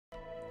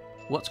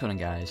What's going on,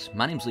 guys?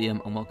 My name's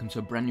Liam and welcome to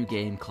a brand new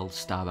game called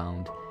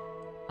Starbound.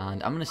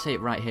 And I'm going to say it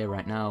right here,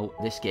 right now,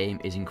 this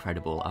game is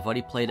incredible. I've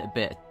already played it a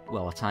bit,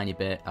 well, a tiny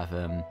bit.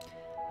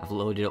 I've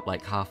loaded up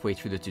like halfway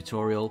through the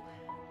tutorial,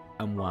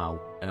 and wow.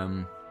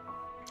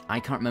 I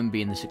can't remember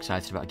being this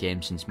excited about a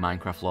game since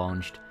Minecraft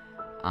launched,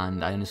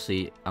 and I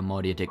honestly am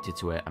already addicted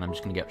to it, and I'm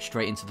just going to get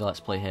straight into the Let's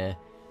Play here.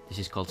 This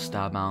is called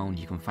Starbound.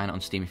 You can find it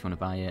on Steam if you want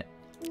to buy it,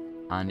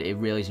 and it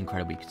really is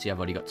incredible. You can see I've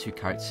already got 2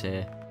 characters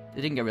here.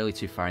 They didn't get really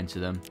too far into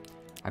them.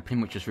 I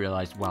pretty much just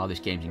realised, wow, this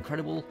game's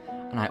incredible,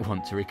 and I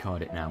want to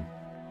record it now.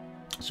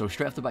 So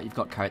straight off the bat, you've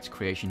got character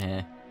creation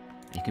here.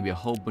 It can be a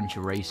whole bunch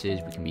of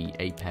races. We can be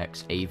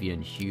Apex, Avian,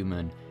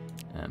 Human,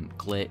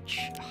 Glitch,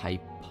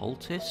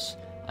 Hypoltis,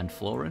 and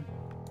Florin.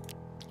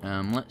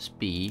 Let's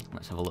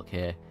have a look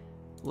here.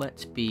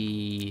 Let's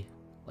be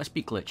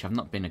Glitch. I've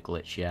not been a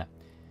Glitch yet.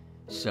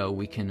 So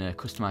we can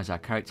customise our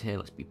character here.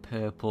 Let's be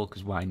purple,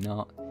 because why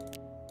not?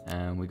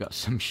 We've got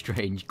some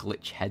strange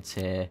glitch heads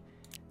here.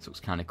 This looks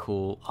kind of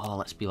cool. Oh,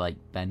 let's be like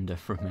Bender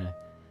from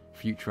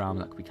Futurama.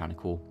 That could be kind of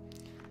cool.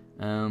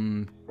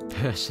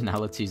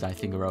 Personalities, I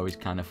think, are always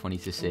kind of funny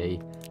to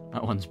see.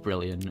 That one's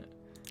brilliant.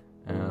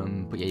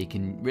 But yeah, you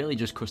can really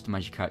just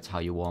customise your character how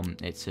you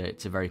want. It's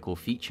a very cool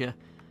feature.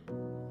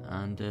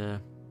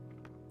 And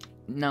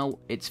now,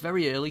 it's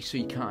very early, so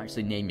you can't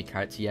actually name your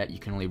character yet. You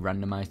can only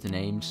randomise the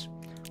names.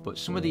 But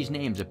some of these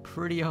names are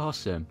pretty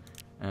awesome.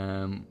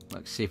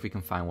 Let's see if we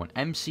can find one.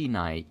 MC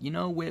Knight. You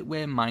know, we're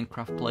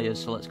Minecraft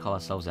players, so let's call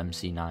ourselves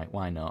MC Knight.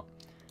 Why not?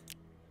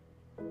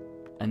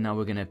 And now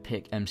we're going to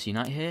pick MC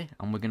Knight here,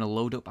 and we're going to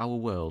load up our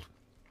world.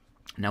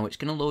 Now it's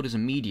going to load us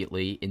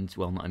immediately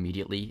into, well, not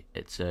immediately,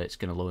 it's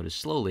going to load us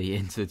slowly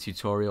into the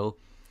tutorial.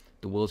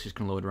 The world's just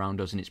going to load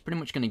around us, and it's pretty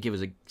much going to give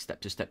us a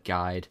step-to-step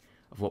guide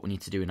of what we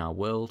need to do in our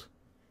world.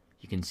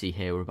 You can see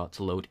here we're about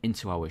to load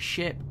into our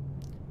ship,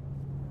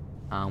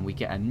 and we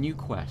get a new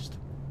quest.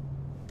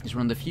 It's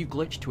one of the few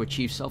glitch to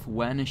achieve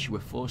self-awareness. You were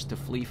forced to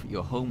flee from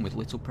your home with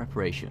little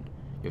preparation.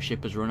 Your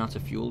ship has run out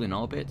of fuel in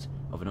orbit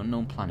of an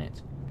unknown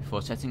planet.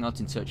 Before setting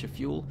out in search of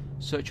fuel,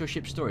 search your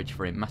ship's storage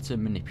for a matter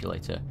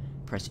manipulator.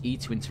 Press E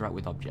to interact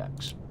with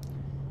objects.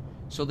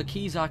 So the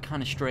keys are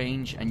kind of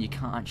strange, and you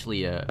can't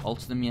actually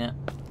alter them yet.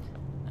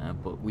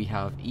 But we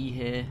have E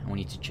here, and we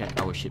need to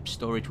check our ship's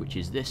storage, which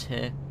is this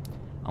here.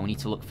 And we need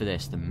to look for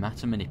this, the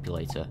matter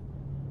manipulator.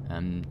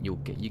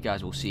 You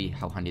guys will see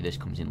how handy this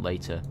comes in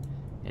later.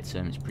 It's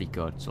pretty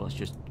good. So let's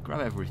just grab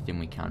everything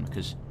we can,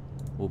 because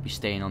we'll be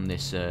staying on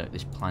this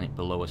this planet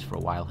below us for a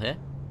while here.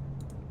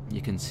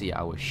 You can see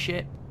our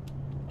ship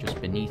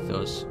just beneath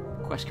us.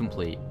 Quest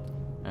complete.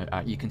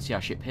 You can see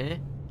our ship here,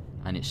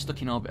 and it's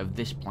stuck in orbit of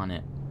this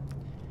planet.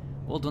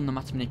 Well done. The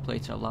matter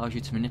manipulator allows you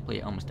to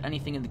manipulate almost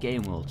anything in the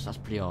game world, so that's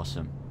pretty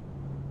awesome.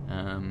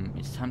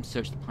 It's time to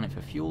search the planet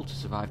for fuel. To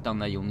survive down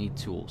there, you'll need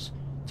tools.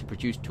 To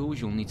produce tools,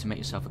 you'll need to make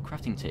yourself a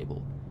crafting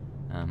table.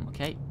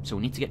 Okay, so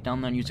we need to get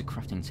down there and use a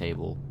crafting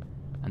table.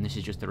 And this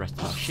is just the rest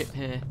of our ship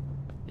here.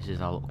 This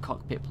is our little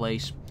cockpit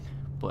place.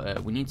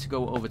 But we need to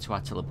go over to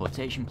our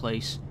teleportation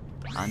place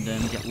and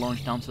get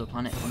launched down to the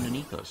planet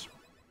underneath us.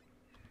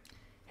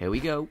 Here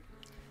we go.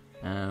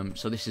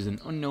 So this is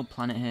an unknown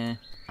planet here,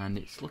 and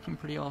it's looking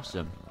pretty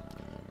awesome.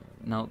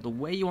 Now, the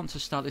way you want to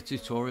start the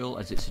tutorial,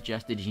 as it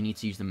suggested, is you need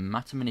to use the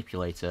matter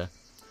manipulator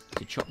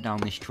to chop down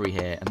this tree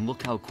here. And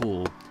look how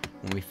cool,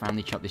 when we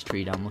finally chop this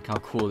tree down, look how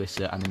cool this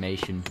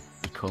animation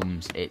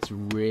becomes. It's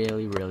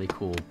really, really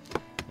cool.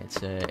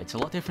 It's a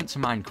lot different to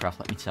Minecraft,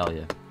 let me tell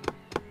you.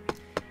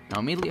 Now,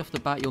 immediately off the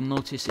bat, you'll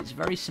notice it's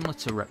very similar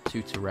to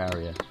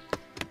Terraria.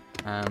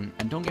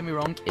 And don't get me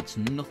wrong, it's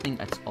nothing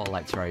at all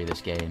like Terraria,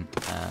 this game.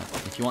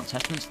 If you want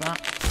testament to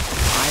that,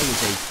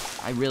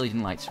 I really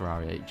didn't like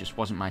Terraria. It just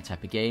wasn't my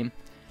type of game.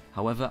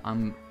 However,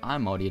 I'm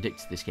already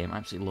addicted to this game. I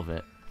absolutely love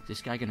it. Is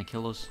this guy going to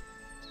kill us?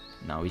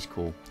 No, he's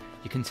cool.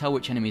 You can tell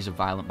which enemies are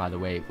violent, by the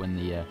way, when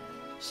the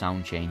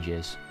sound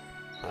changes.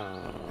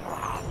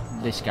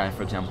 This guy,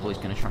 for example, is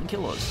going to try and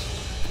kill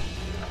us.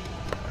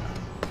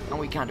 And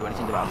we can't do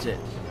anything about it.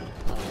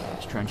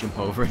 Let's try and jump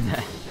over in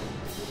there.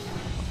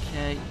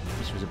 Okay,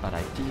 this was a bad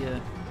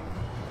idea.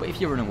 But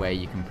if you run away,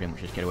 you can pretty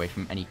much just get away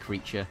from any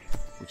creature,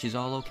 which is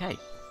all okay.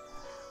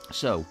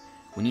 So,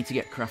 we need to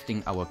get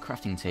our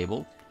crafting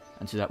table.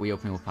 And to that, we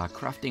open up our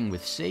crafting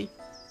with C.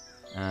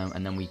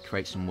 And then we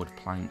create some wood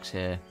planks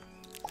here.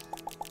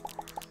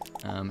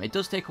 It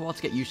does take a while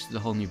to get used to the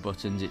whole new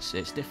buttons.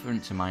 It's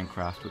different to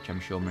Minecraft, which I'm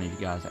sure many of you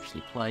guys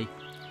actually play.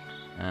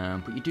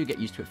 But you do get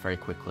used to it very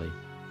quickly.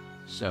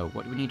 So,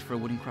 what do we need for a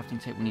wooden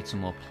crafting table? We need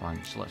some more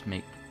planks, so let's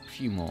make a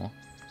few more.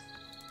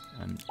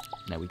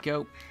 There we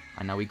go.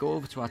 And now we go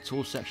over to our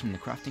tools section in the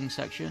crafting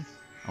section,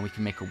 and we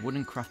can make a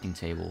wooden crafting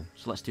table.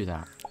 So let's do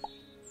that.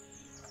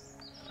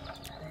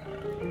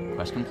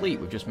 Quest complete.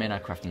 We've just made our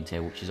crafting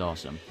table, which is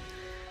awesome.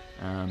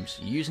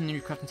 So using the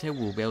new crafting table,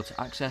 we'll be able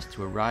to access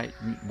to a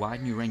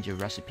wide new range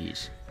of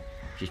recipes,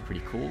 which is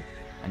pretty cool.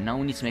 And now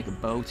we need to make a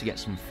bow to get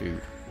some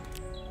food.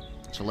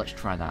 So let's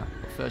try that.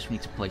 But first we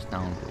need to place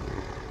down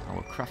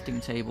our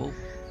crafting table.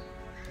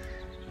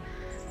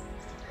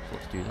 So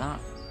let's do that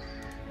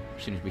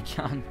as soon as we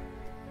can.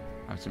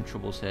 Having some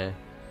troubles here.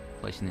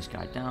 Placing this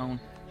guy down.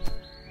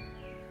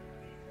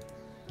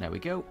 There we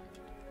go.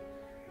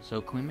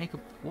 So can we make a...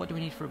 What do we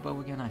need for a bow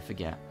again? I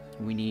forget.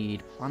 We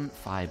need plant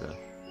fibre.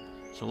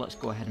 So let's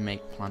go ahead and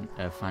make find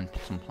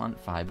some plant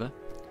fibre.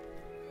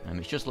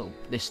 It's just little...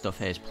 This stuff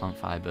here is plant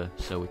fibre,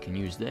 so we can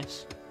use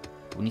this.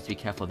 We need to be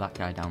careful of that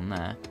guy down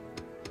there.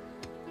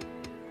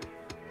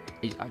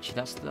 Actually,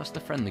 that's the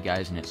friendly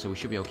guy, isn't it? So we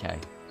should be okay.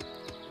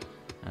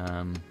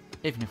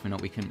 Even if we're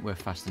not, we're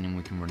fast and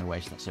we can run away,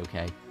 so that's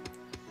okay.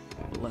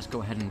 But let's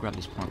go ahead and grab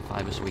this plant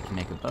fibre so we can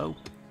make a bow.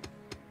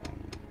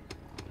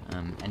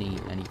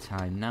 Any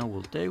time now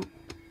will do.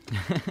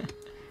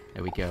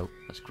 There we go.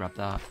 Let's grab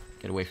that.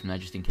 Get away from there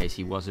just in case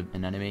he was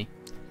an enemy.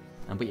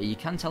 But yeah, you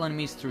can tell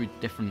enemies through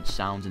different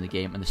sounds in the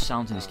game, and the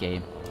sounds in this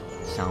game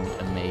sound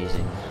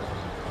amazing.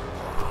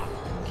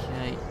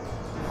 Okay.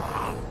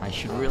 I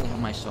should really have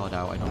my sword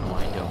out. I don't know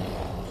why I don't.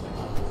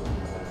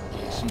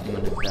 There's something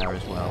under there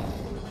as well.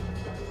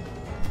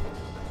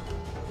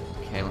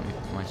 Okay, let me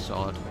put my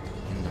sword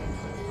in the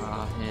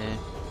bar here.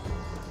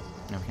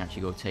 Now we can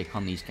actually go take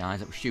on these guys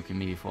that were stupid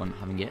me before not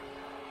having it.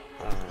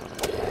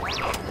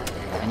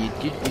 And you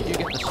do get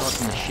the sword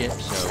from the ship,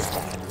 so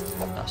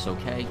that's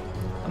okay.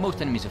 And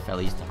most enemies are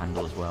fairly easy to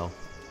handle as well,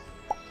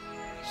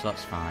 so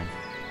that's fine.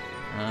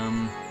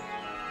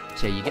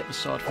 So yeah, you get the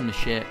sword from the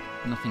ship,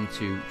 nothing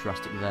too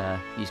drastic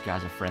there. These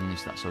guys are friendly,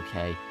 so that's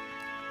okay.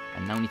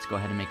 And now we need to go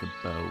ahead and make a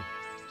bow.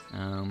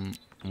 And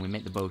we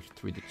make the bow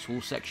through the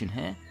tool section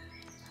here.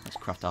 Let's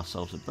craft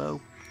ourselves a bow.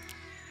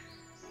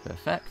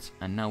 Perfect.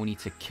 And now we need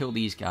to kill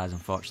these guys,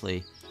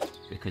 unfortunately,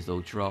 because they'll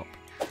drop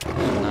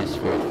some nice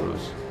food for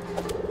us.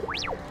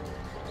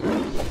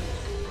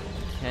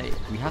 Okay,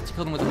 we have to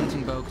kill them with a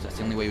hunting bow because that's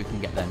the only way we can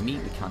get their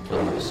meat. We can't kill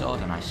them with a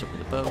sword, and I suck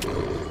with a bow.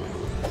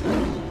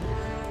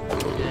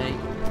 Okay.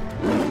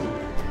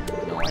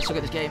 No, I suck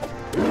at this game.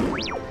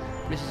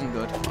 This isn't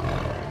good.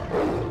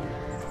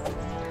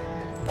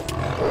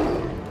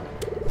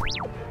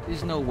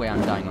 There's no way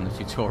I'm dying on the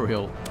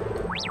tutorial.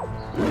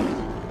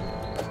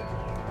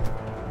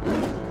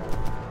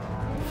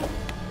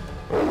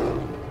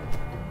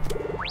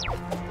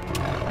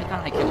 Why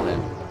can't I kill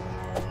him?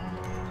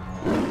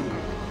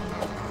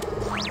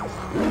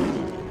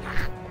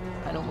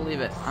 I don't believe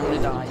it. I'm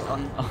gonna die.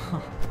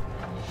 Oh.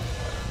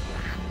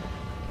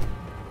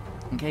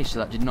 Okay, so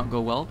that did not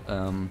go well.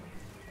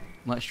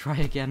 Let's try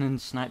again and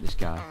snipe this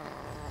guy.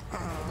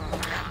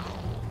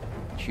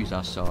 Let's use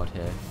our sword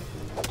here.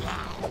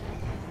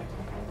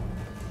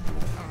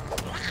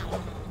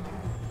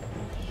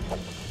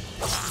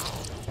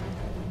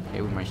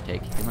 Okay, we managed to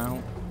take him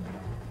out.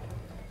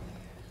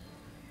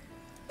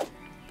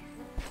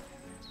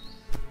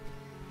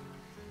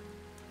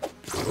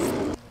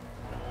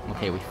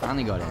 Okay, we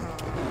finally got him.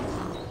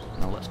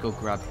 Now let's go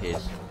grab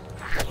his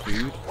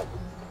food.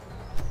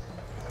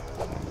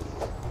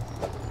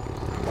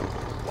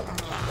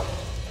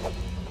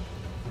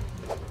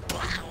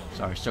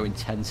 Sorry, it's so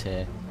intense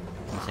here.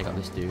 Let's take out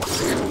this dude.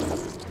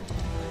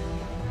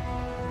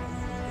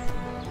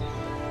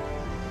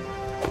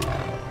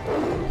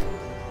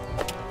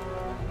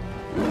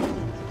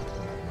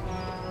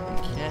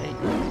 Okay.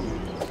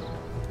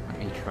 Let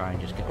me try and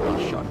just get one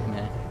shot in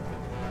there.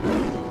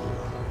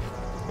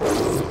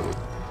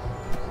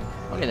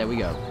 Okay, there we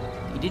go.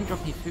 He didn't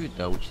drop any food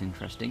though, which is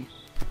interesting.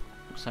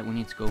 Looks like we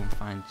need to go and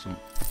find some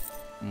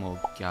more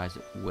guys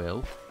that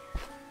will.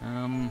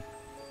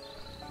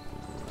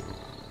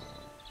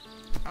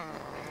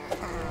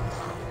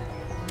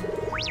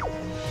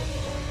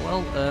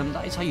 Well,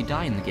 that is how you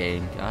die in the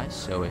game, guys.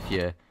 So if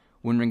you're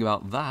wondering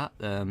about that,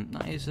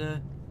 that's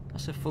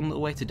a fun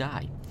little way to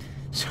die.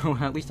 So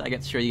at least I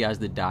get to show you guys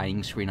the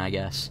dying screen, I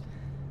guess.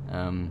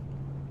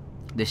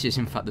 This is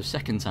in fact the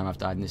second time I've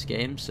died in this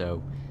game,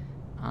 so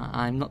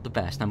I'm not the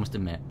best, I must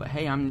admit. But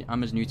hey,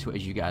 I'm as new to it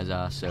as you guys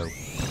are, so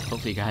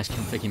hopefully you guys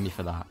can forgive me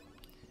for that.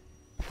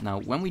 Now,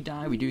 when we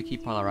die, we do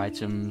keep all our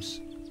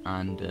items,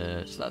 and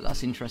so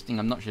that's interesting.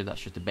 I'm not sure if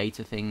that's just a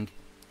beta thing.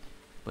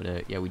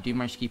 But yeah, we do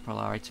manage to keep all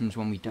our items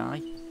when we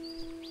die,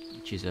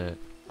 which is a...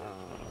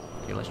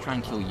 Okay, let's try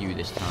and kill you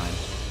this time.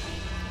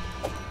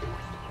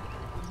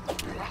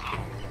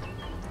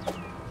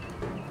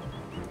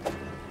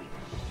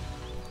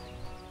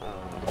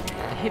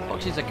 The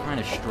hitboxes are kind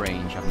of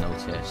strange, I've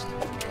noticed.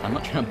 I'm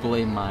not trying to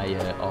blame my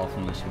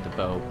awfulness with the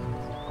bow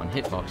on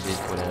hitboxes,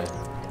 but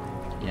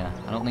yeah,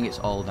 I don't think it's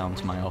all down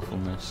to my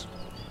awfulness.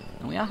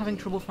 And we are having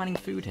trouble finding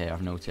food here,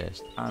 I've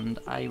noticed, and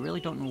I really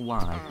don't know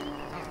why.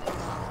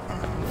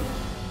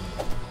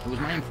 It was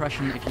my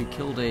impression that if you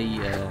killed a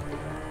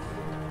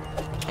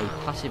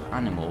passive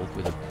animal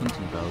with a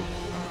hunting bow,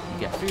 you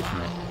get food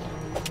from it.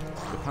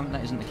 But apparently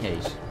that isn't the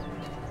case.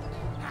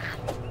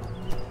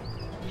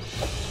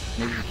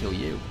 Maybe we can kill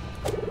you.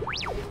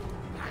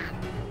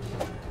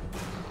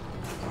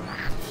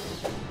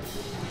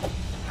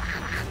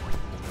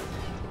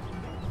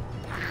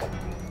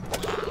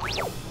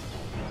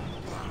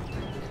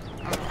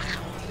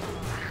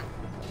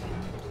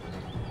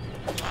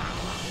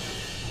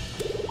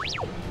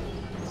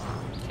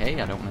 Okay,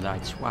 I don't want to die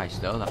twice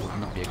though, that would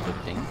not be a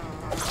good thing.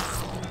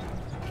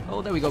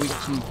 Oh, there we go, we got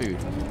some food.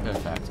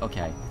 Perfect,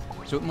 okay.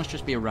 So it must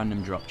just be a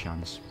random drop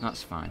chance.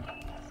 That's fine.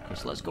 Okay,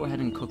 so let's go ahead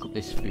and cook up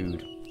this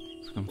food.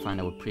 If we can find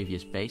our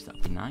previous base,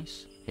 that'd be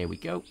nice. Here we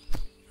go.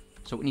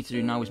 So what we need to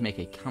do now is make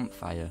a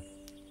campfire.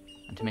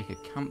 And to make a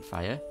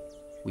campfire,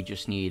 we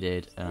just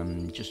needed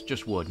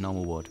just wood,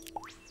 normal wood.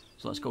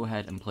 So let's go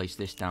ahead and place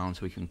this down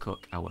so we can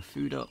cook our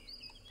food up.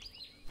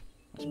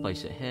 Let's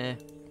place it here.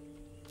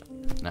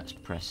 Let's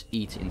press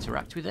E to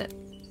interact with it.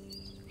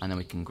 And then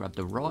we can grab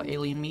the raw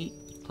alien meat,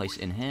 place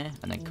it in here,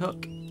 and then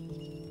cook.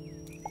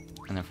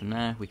 And then from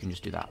there, we can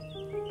just do that.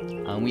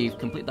 And we've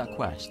completed that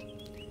quest.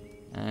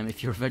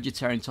 If you're a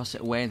vegetarian, toss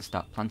it away and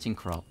start planting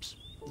crops.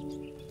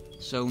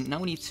 So now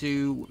we need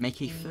to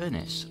make a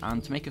furnace.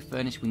 And to make a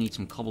furnace, we need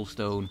some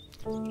cobblestone.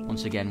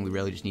 Once again, we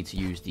really just need to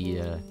use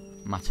the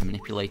matter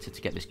manipulator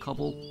to get this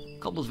cobble.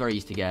 Cobble's very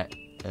easy to get.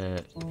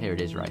 Here it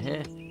is right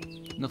here.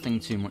 Nothing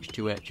too much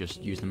to it,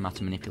 just use the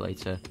matter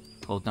manipulator,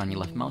 hold down your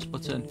left mouse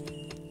button,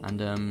 and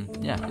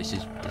yeah, this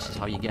is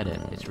how you get it.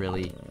 It's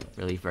really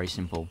very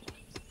simple.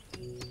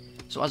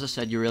 So as I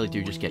said, you really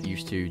do just get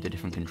used to the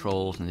different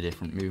controls and the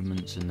different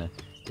movements and the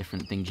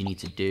different things you need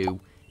to do.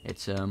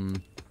 It's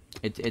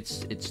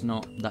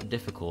not that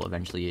difficult.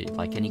 Eventually,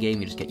 like any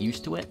game, you just get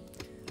used to it.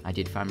 I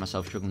did find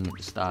myself struggling at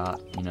the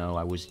start. You know,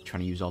 I was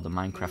trying to use all the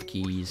Minecraft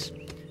keys.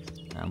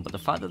 But the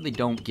fact that they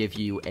don't give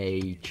you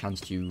a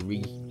chance to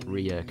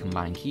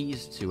combine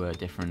keys to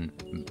different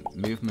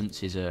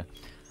movements is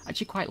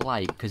actually quite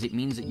light, because it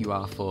means that you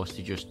are forced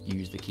to just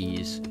use the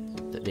keys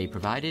that they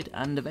provided,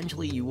 and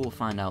eventually you will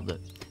find out that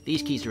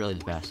these keys are really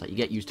the best. Like, you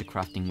get used to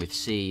crafting with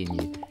C,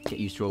 and you get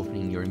used to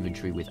opening your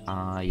inventory with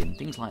I, and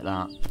things like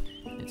that.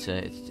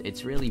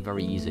 It's really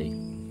very easy.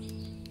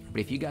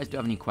 But if you guys do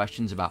have any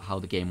questions about how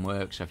the game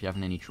works, or if you're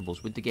having any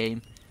troubles with the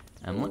game,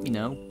 let me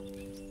know.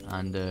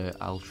 And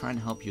I'll try and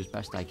help you as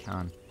best I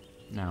can.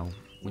 Now,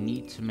 we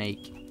need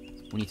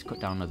to cut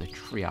down another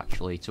tree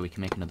actually, so we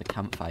can make another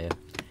campfire.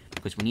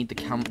 Because we need the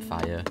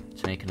campfire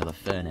to make another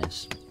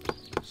furnace.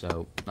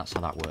 So that's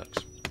how that works.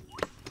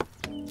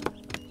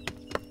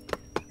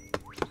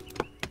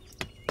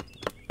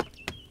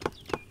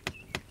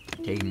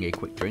 Taking a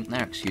quick drink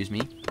there, excuse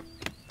me.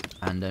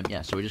 And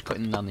yeah, so we're just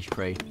cutting down this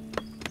tree.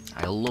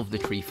 I love the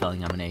tree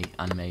felling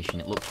animation.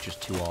 It looks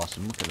just too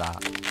awesome. Look at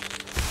that.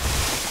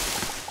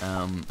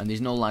 And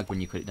there's no lag when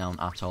you cut it down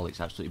at all.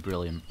 It's absolutely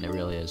brilliant. It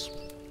really is.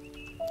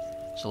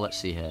 So let's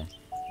see here.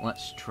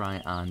 Let's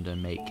try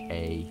and make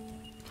a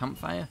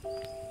campfire.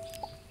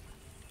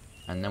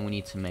 And then we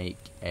need to make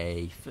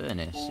a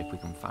furnace, if we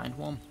can find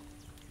one.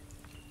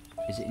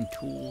 Is it in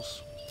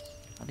tools?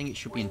 I think it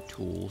should be in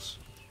tools.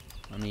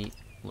 Let me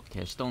look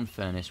here. Stone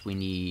furnace, we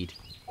need...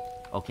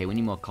 Okay, we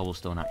need more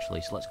cobblestone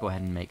actually, so let's go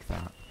ahead and make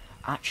that.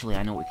 Actually,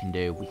 I know what we can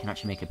do. We can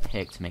actually make a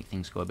pick to make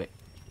things go a bit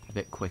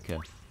quicker.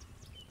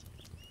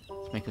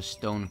 Let's make a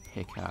stone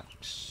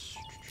pickaxe.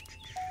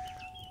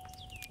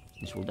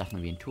 This will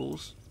definitely be in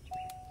tools.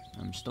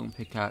 Stone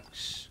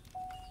pickaxe.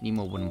 Need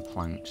more wooden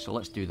planks, so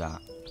let's do that.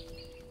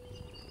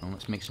 And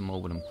let's make some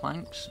more wooden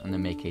planks, and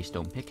then make a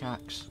stone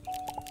pickaxe.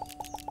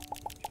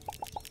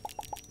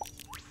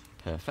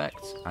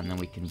 Perfect. And then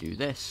we can do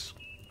this.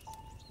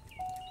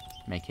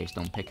 Make a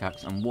stone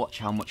pickaxe, and watch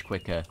how much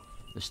quicker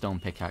the stone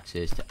pickaxe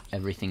is to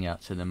everything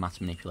else, to the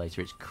matter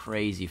manipulator. It's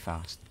crazy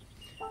fast.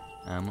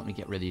 Let me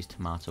get rid of these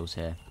tomatoes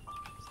here.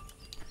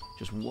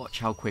 Just watch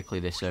how quickly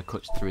this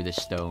cuts through this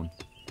stone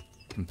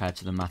compared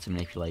to the matter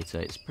manipulator.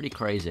 It's pretty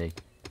crazy,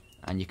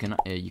 and you can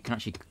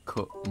actually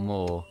cut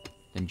more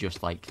than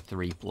just like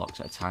 3 blocks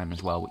at a time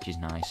as well, which is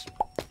nice.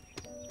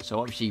 So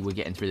obviously we're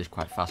getting through this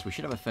quite fast. We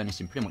should have a furnace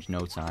in pretty much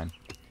no time.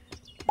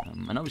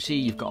 And obviously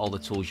you've got all the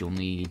tools you'll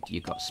need.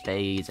 You've got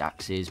spades,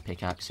 axes,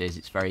 pickaxes.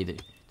 It's very the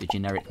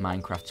generic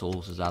Minecraft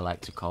tools, as I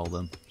like to call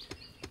them.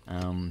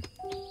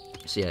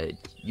 So yeah,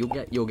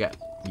 you'll get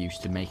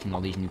used to making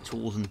all these new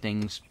tools and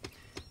things,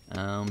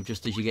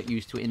 just as you get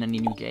used to it in any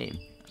new game.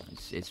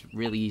 It's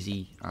really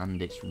easy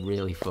and it's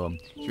really fun.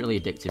 It's really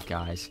addictive,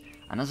 guys.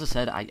 And as I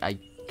said, I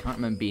can't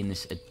remember being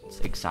this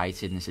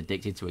excited and this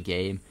addicted to a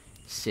game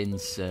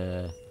since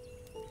where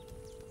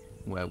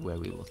are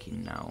we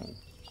looking now?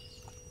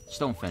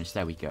 Stone furnace,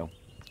 there we go.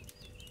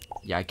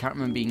 Yeah, I can't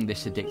remember being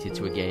this addicted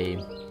to a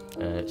game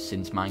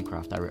since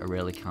Minecraft. I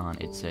really can't.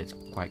 It's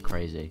quite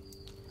crazy.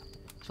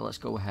 So let's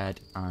go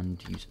ahead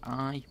and use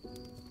I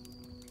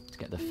to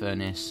get the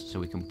furnace, so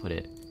we can put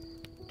it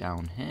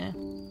down here.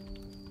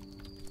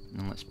 And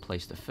then let's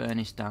place the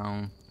furnace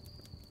down.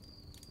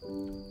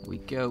 There we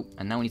go.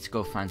 And now we need to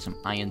go find some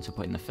iron to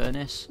put in the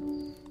furnace.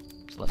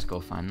 So let's go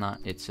find that.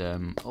 It's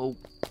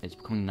it's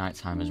becoming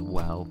nighttime as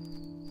well.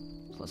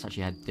 So let's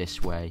actually head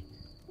this way.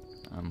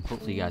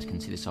 Hopefully you guys can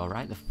see this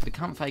alright. The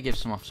campfire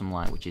gives off some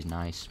light, which is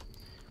nice.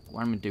 But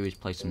what I'm going to do is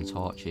place some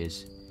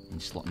torches in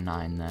slot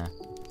 9 there.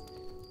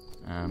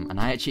 And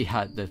I actually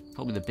had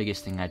probably the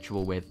biggest thing I had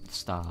trouble with at the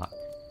start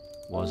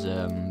was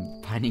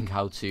finding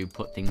how to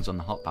put things on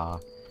the hotbar.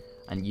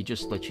 And you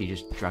just literally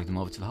just drag them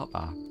over to the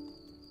hotbar.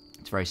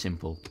 It's very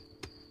simple.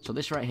 So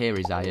this right here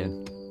is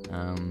iron.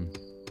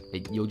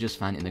 You'll just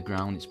find it in the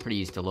ground. It's pretty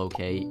easy to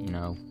locate, you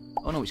know.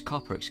 Oh no, it's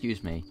copper,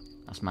 excuse me.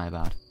 That's my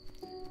bad.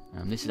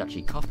 This is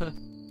actually copper.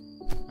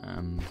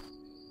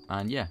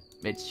 And yeah,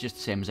 it's just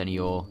the same as any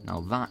ore.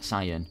 Now that's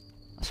iron.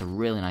 That's a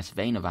really nice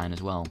vein of iron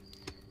as well.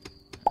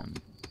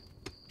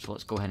 So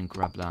let's go ahead and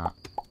grab that,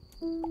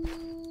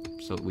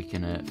 so that we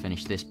can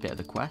finish this bit of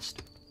the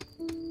quest.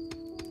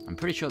 I'm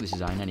pretty sure this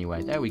is iron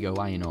anyway. There we go,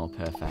 iron ore,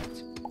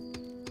 perfect.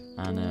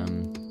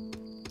 And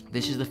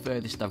this is the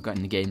furthest I've got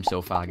in the game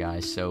so far,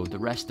 guys, so the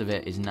rest of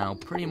it is now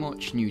pretty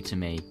much new to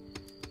me.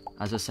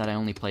 As I said, I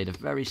only played a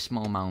very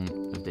small amount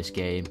of this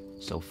game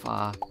so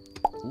far.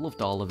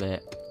 Loved all of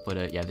it,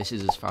 but yeah, this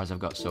is as far as I've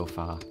got so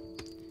far.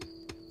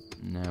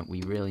 No,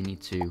 we really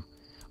need to...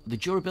 The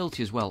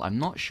durability as well. I'm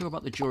not sure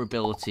about the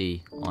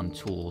durability on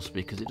tools,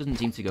 because it doesn't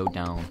seem to go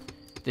down.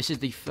 This is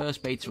the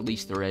first beta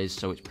release there is,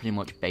 so it's pretty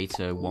much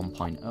beta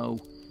 1.0.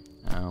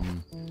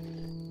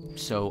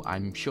 So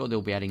I'm sure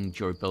they'll be adding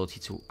durability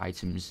to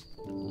items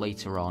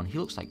later on. He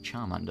looks like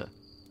Charmander.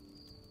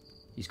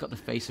 He's got the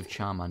face of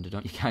Charmander,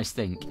 don't you guys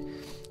think?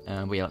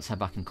 But yeah, let's head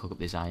back and cook up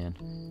this iron.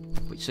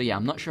 So yeah,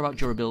 I'm not sure about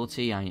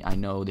durability. I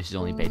know this is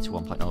only beta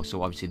 1.0,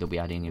 so obviously they'll be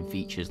adding in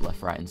features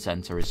left, right and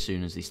centre as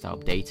soon as they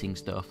start updating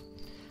stuff.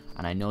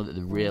 And I know that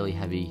they're really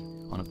heavy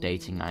on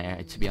updating.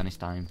 To be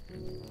honest, I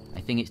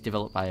think it's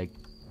developed by a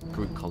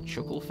group called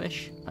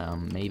Chucklefish,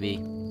 maybe.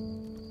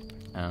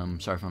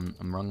 Sorry if I'm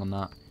wrong on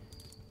that.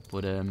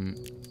 But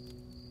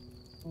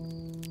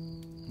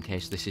okay,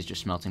 so this is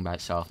just smelting by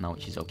itself now,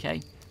 which is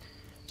okay.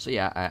 So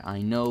yeah,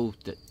 I know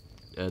that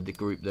the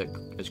group that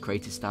has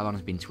created Starbound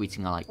has been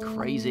tweeting like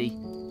crazy.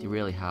 They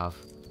really have.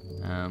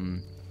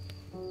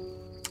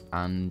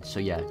 And so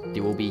yeah, they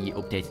will be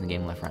updating the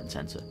game left, right and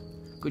centre.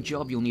 Good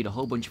job, you'll need a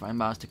whole bunch of iron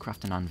bars to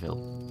craft an anvil.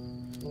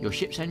 Your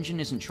ship's engine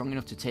isn't strong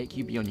enough to take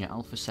you beyond your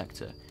alpha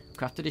sector.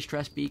 Craft a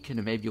distress beacon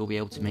and maybe you'll be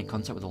able to make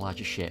contact with a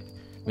larger ship.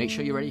 Make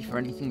sure you're ready for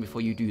anything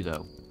before you do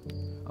though.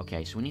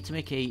 Okay, so we need to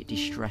make a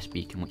distress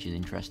beacon, which is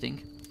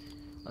interesting.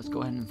 Let's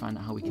go ahead and find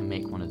out how we can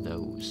make one of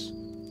those.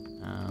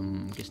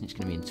 I'm guessing it's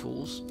going to be in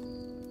tools.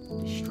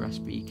 Distress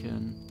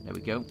beacon, there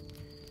we go.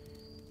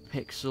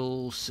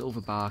 Pixel,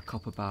 silver bar,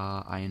 copper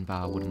bar, iron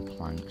bar, wooden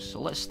planks.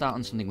 So let's start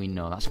on something we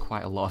know. That's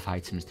quite a lot of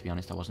items, to be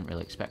honest. I wasn't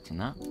really expecting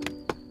that.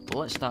 But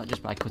let's start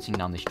just by cutting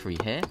down this tree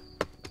here.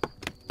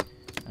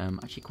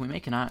 Actually, can we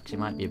make an axe? It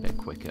might be a bit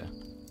quicker.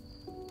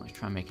 Let's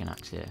try and make an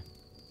axe here.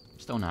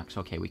 Stone axe.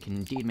 Okay, we can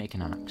indeed make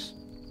an axe.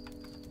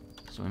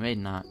 So we made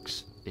an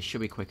axe. This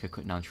should be quicker,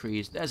 cutting down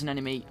trees. There's an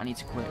enemy. I need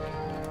to quit.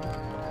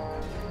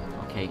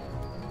 Okay.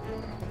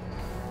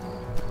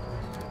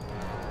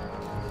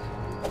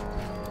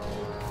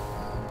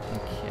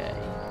 Okay,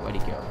 where'd he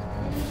go?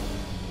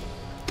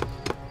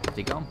 Have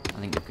they gone? I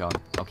think they've gone.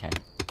 Okay.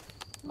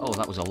 Oh,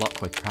 that was a lot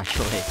quicker,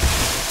 actually.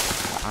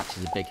 That axe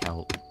is a big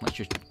help. Let's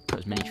just cut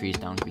as many trees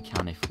down as we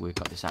can if we've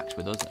got this axe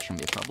with us. That shouldn't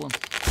be a problem.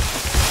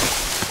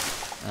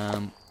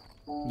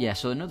 Yeah,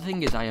 so another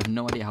thing is I have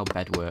no idea how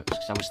bed works,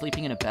 because I was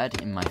sleeping in a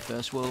bed in my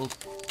first world,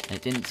 and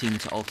it didn't seem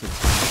to alter the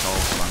time at all,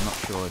 so I'm not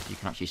sure if you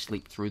can actually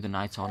sleep through the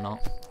night or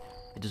not.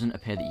 It doesn't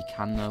appear that you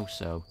can, though,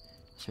 so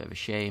it's a bit of a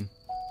shame.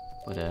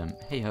 But,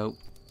 hey-ho.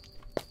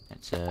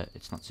 It's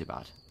not too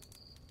bad.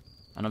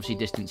 And obviously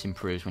distance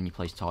improves when you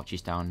place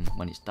torches down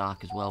when it's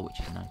dark as well, which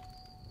is nice.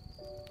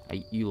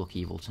 Hey, you look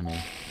evil to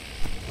me.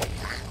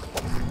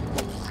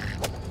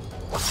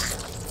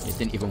 It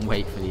didn't even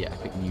wait for the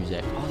epic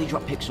music. Oh, they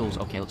dropped pixels.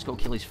 Okay, let's go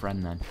kill his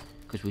friend then,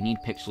 because we need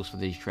pixels for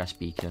the distress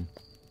beacon.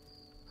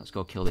 Let's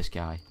go kill this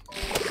guy.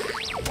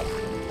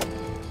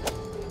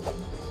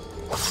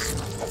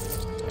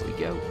 There we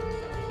go.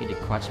 He did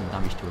quite some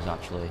damage to us,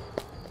 actually.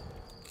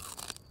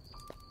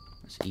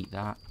 Let's eat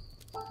that.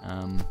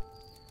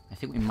 I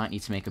think we might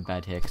need to make a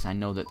bed here, because I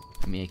know that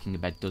making a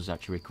bed does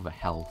actually recover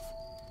health.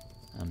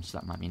 So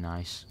that might be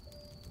nice.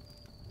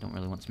 Don't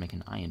really want to make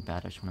an iron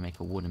bed, I just want to make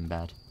a wooden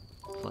bed.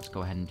 So let's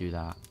go ahead and do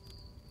that.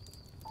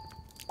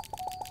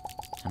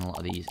 Turn a lot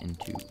of these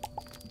into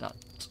that.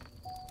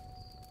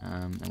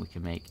 And we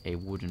can make a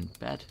wooden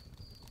bed.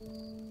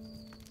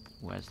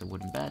 Where's the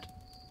wooden bed?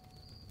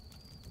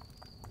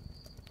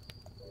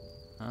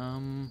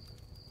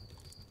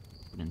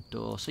 Wooden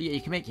door. So yeah,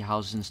 you can make your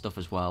houses and stuff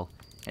as well.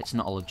 It's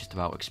not all just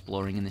about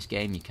exploring in this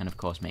game. You can of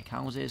course make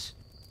houses.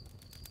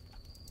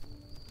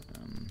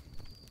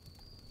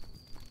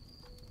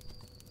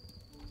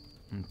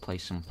 And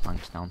place some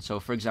planks down. So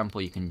for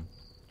example, you can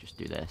just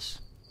do this.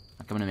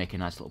 Like I'm going to make a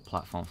nice little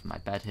platform for my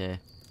bed here.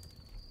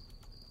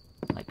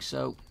 Like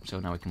so. So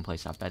now we can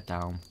place our bed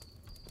down.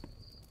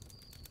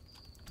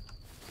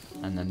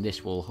 And then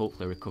this will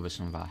hopefully recover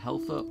some of our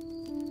health up.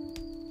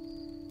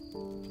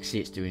 You can see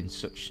it's doing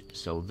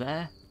so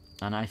there.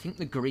 And I think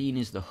the green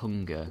is the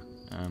hunger.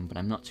 But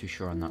I'm not too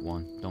sure on that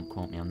one. Don't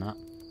quote me on that.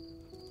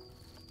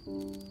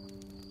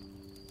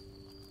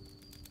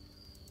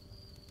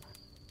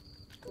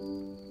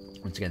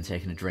 Once again,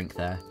 taking a drink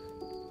there.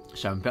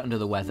 So I'm a bit under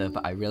the weather,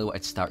 but I really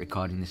wanted to start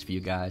recording this for you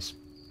guys.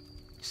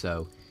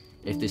 So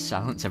if there's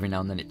silence every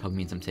now and then, it probably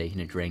means I'm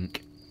taking a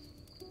drink.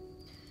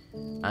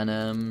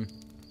 And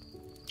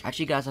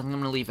actually guys, I think I'm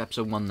going to leave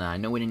episode 1 there. I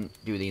know we didn't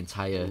do the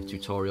entire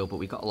tutorial, but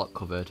we got a lot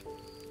covered.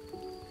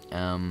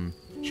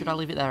 Should I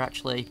leave it there,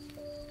 actually?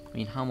 I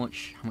mean, how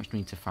much do we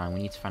need to find?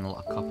 We need to find a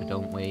lot of copper,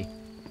 don't we?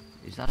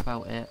 Is that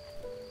about it?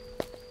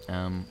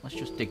 Let's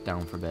just dig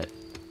down for a bit.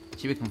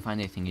 See if we can find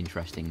anything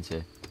interesting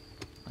to...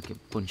 like a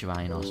bunch of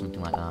iron or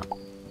something like that.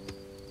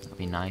 That'd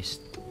be nice.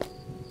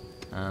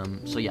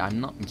 So yeah, I'm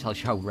not entirely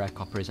sure how rare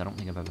copper is. I don't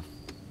think I've ever...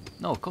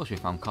 No, of course we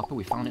found copper.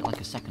 We found it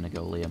like a second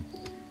ago, Liam.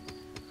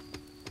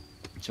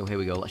 So here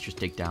we go. Let's just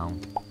dig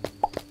down.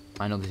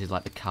 I know this is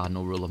like the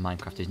cardinal rule of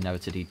Minecraft is never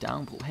to dig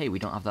down, but hey, we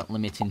don't have that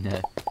limit in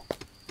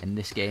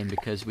this game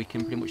because we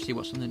can pretty much see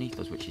what's underneath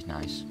us, which is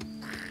nice.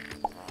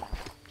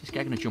 Is this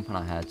guy gonna jump on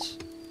our heads?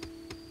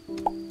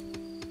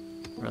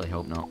 Really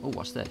hope not. Oh,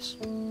 what's this?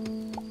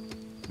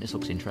 This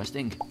looks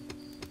interesting.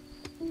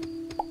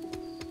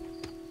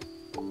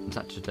 Is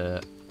that just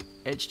dirt?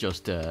 It's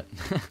just dirt.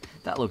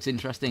 That looks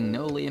interesting.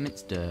 No, Liam,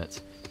 it's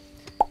dirt.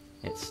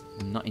 It's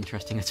not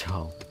interesting at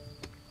all.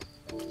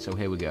 So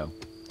here we go.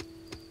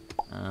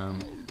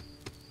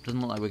 Doesn't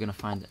look like we're going to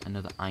find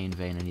another iron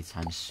vein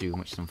anytime soon,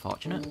 which is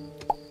unfortunate.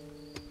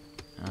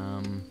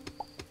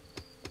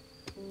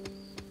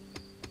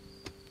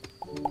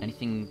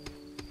 Anything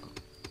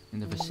in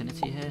the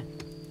vicinity here?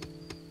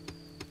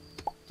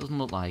 Doesn't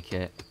look like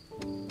it.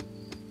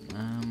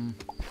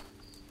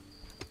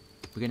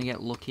 We're going to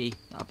get lucky.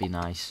 That'd be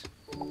nice.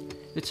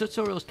 The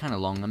tutorial's kind of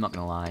long, I'm not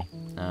going to lie.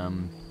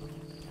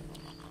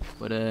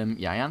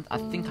 Yeah, I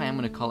think I am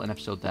going to call it an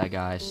episode there,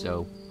 guys.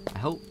 So I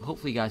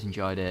hopefully you guys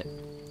enjoyed it.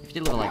 If you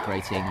did leave a like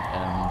rating,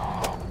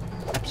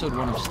 episode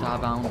 1 of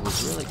Starbound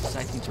was really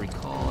exciting to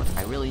record.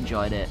 I really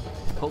enjoyed it.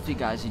 Hopefully you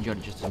guys enjoyed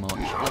it just as much.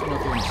 Let me know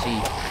if you want to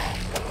see...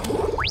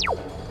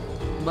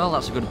 Well,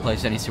 that's a good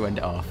place any to end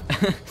it off.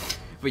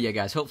 But yeah,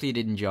 guys, hopefully you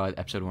did enjoy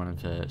episode 1 of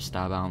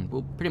Starbound.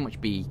 We'll pretty much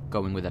be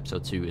going with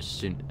episode 2 as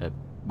soon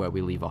where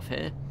we leave off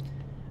here.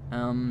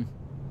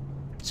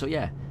 So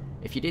yeah,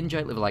 if you did enjoy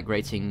it, leave a like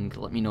rating.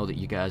 Let me know that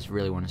you guys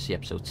really want to see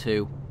episode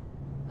 2.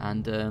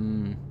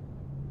 And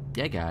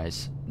yeah,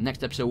 guys,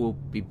 next episode we'll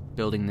be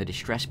building the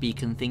distress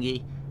beacon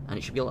thingy, and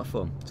it should be a lot of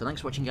fun. So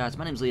thanks for watching, guys.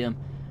 My name's Liam, and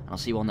I'll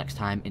see you all next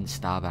time in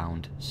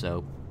Starbound.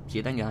 So see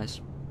you then,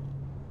 guys.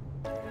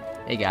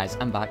 Hey guys,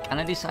 I'm back, and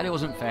I decided it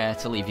wasn't fair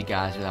to leave you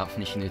guys without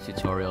finishing the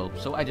tutorial,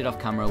 so what I did off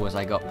camera was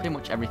I got pretty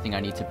much everything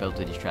I need to build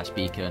the distress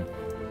beacon.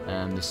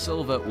 The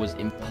silver was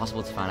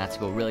impossible to find, I had to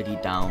go really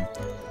deep down.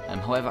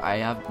 However, I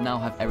now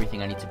have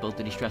everything I need to build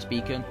the distress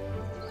beacon,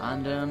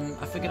 and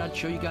I figured I'd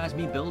show you guys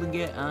me building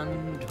it,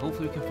 and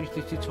hopefully we can finish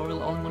the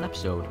tutorial all in one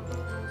episode.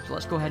 So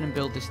let's go ahead and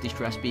build this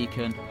distress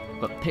beacon.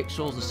 But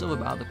pixels, the silver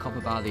bar, the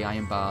copper bar, the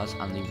iron bars,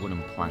 and the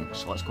wooden planks,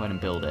 so let's go ahead and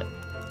build it.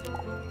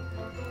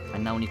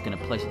 And now we're going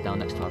to place it down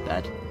next to our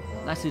bed.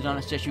 Nicely done,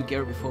 I suggest you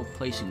get it before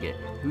placing it.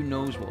 Who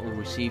knows what will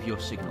receive your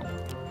signal.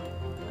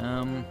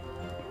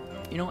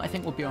 You know, I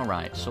think we'll be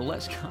alright. So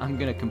I'm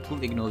going to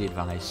completely ignore the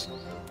advice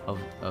of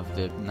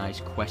the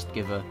nice quest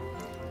giver.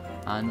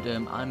 And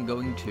I'm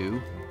going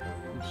to...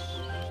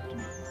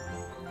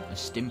 a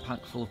stim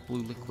pack full of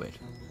blue liquid.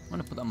 I'm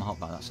going to put that on my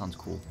hotbar, that sounds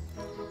cool.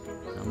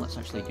 Let's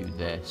actually do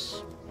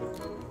this.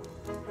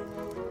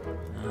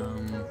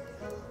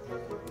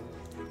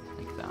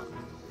 Like that.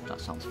 That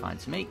sounds fine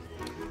to me.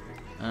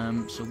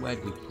 So where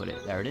do we put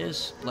it? There it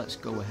is. Let's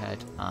go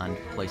ahead and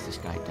place this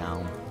guy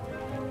down.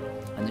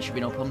 And there should be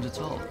no problems at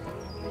all.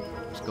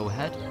 Let's go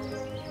ahead.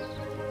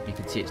 You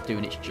can see it's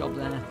doing its job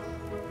there.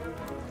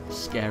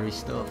 Scary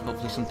stuff.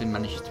 Hopefully something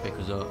manages to pick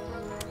us up.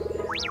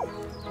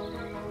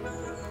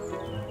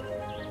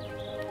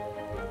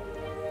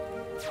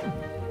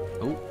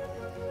 Oh.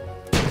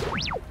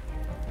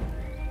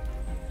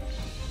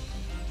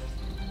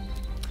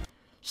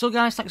 So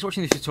guys, thanks for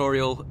watching the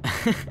tutorial.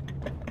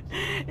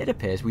 It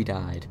appears we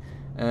died.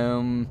 I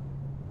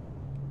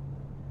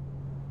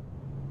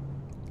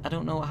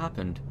don't know what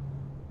happened.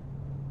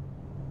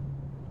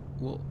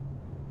 What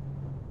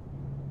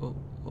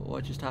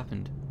just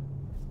happened?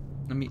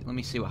 Let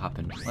me see what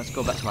happened. Let's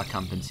go back to our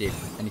camp and see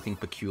if anything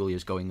peculiar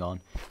is going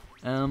on.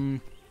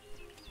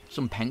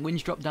 Some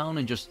penguins dropped down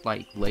and just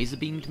like laser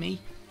beamed me.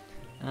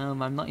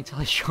 I'm not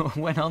entirely sure what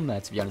went on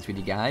there, to be honest with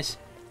you guys.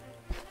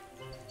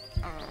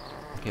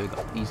 Okay, we've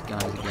got these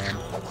guys again.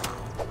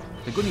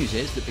 The good news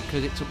is that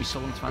because it took me so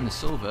long to find the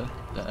silver,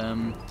 that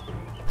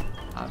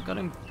I've got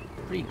him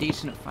pretty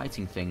decent at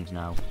fighting things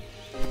now.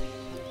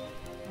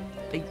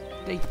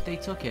 They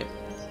took it.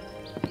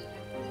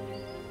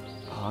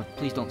 Oh,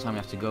 please don't tell me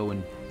I have to go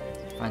and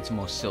find some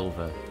more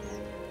silver.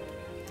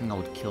 I think that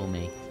would kill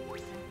me.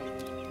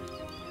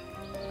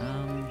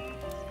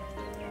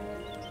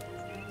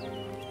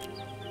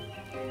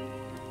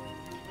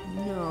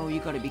 No, you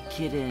gotta be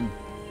kidding.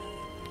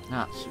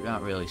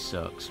 That really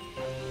sucks.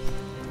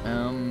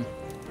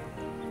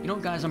 You know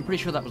what, guys, I'm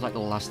pretty sure that was like the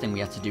last thing we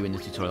had to do in the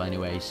tutorial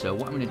anyway, so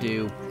what I'm going to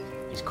do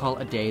is call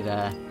it a day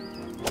there,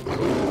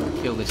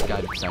 kill this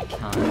guy because I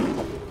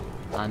can,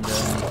 and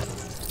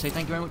say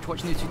thank you very much for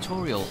watching the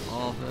tutorial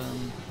of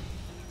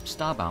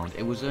Starbound.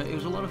 It was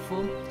a lot of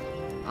fun,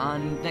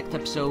 and next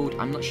episode,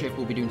 I'm not sure if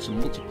we'll be doing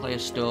some multiplayer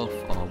stuff,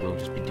 or we'll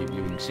just be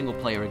doing single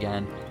player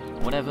again,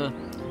 whatever.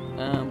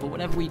 But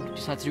whatever we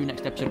decide to do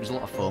next episode was a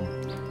lot of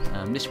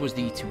fun. This was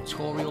the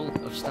tutorial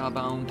of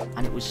Starbound,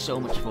 and it was so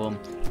much fun.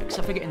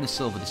 Except for getting the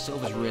silver. The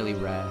silver's really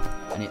rare,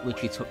 and it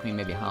literally took me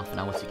maybe half an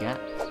hour to get.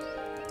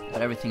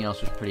 But everything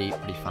else was pretty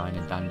fine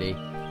and dandy.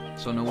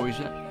 So no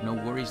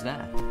worries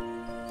there.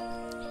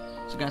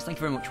 So guys, thank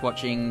you very much for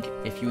watching.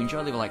 If you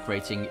enjoy, leave a like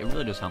rating. It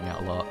really does help me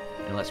out a lot,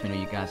 and it lets me know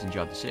you guys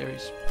enjoyed the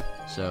series.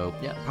 So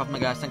yeah, apart from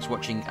that, guys, thanks for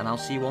watching, and I'll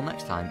see you all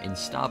next time in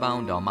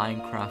Starbound or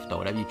Minecraft or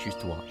whatever you choose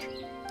to watch.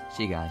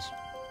 See you guys.